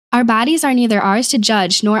Our bodies are neither ours to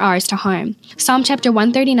judge nor ours to harm. Psalm chapter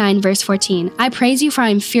 139, verse 14. I praise you, for I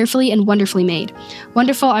am fearfully and wonderfully made.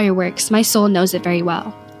 Wonderful are your works. My soul knows it very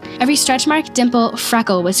well. Every stretch mark, dimple,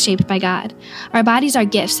 freckle was shaped by God. Our bodies are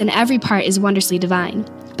gifts, and every part is wondrously divine.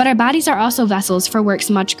 But our bodies are also vessels for works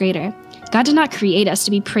much greater. God did not create us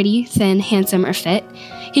to be pretty, thin, handsome, or fit.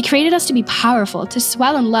 He created us to be powerful, to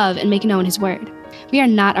swell in love and make known His word. We are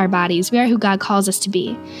not our bodies. We are who God calls us to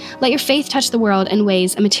be. Let your faith touch the world in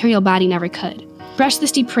ways a material body never could. Brush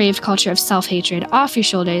this depraved culture of self-hatred off your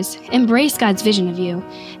shoulders, embrace God's vision of you,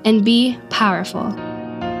 and be powerful.